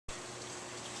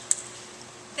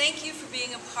Thank you for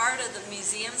being a part of the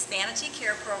museum's Manatee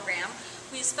Care program.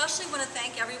 We especially want to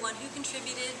thank everyone who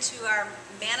contributed to our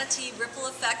Manatee Ripple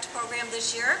Effect program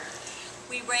this year.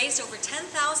 We raised over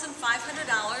 $10,500,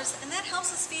 and that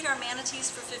helps us feed our manatees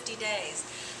for 50 days.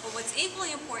 But what's equally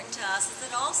important to us is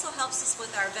it also helps us with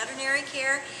our veterinary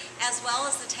care, as well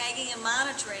as the tagging and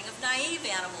monitoring of naive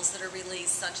animals that are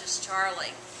released, such as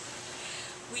Charlie.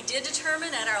 We did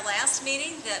determine at our last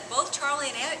meeting that both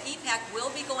Charlie and EPAC will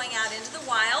be going out into the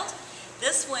wild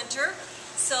this winter,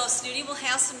 so Snooty will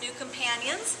have some new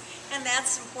companions, and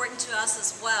that's important to us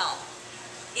as well.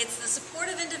 It's the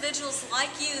support of individuals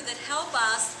like you that help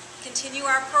us continue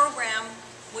our program,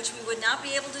 which we would not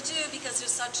be able to do because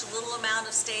there's such a little amount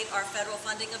of state or federal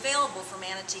funding available for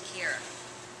Manatee Care.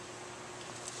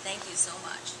 Thank you so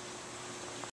much.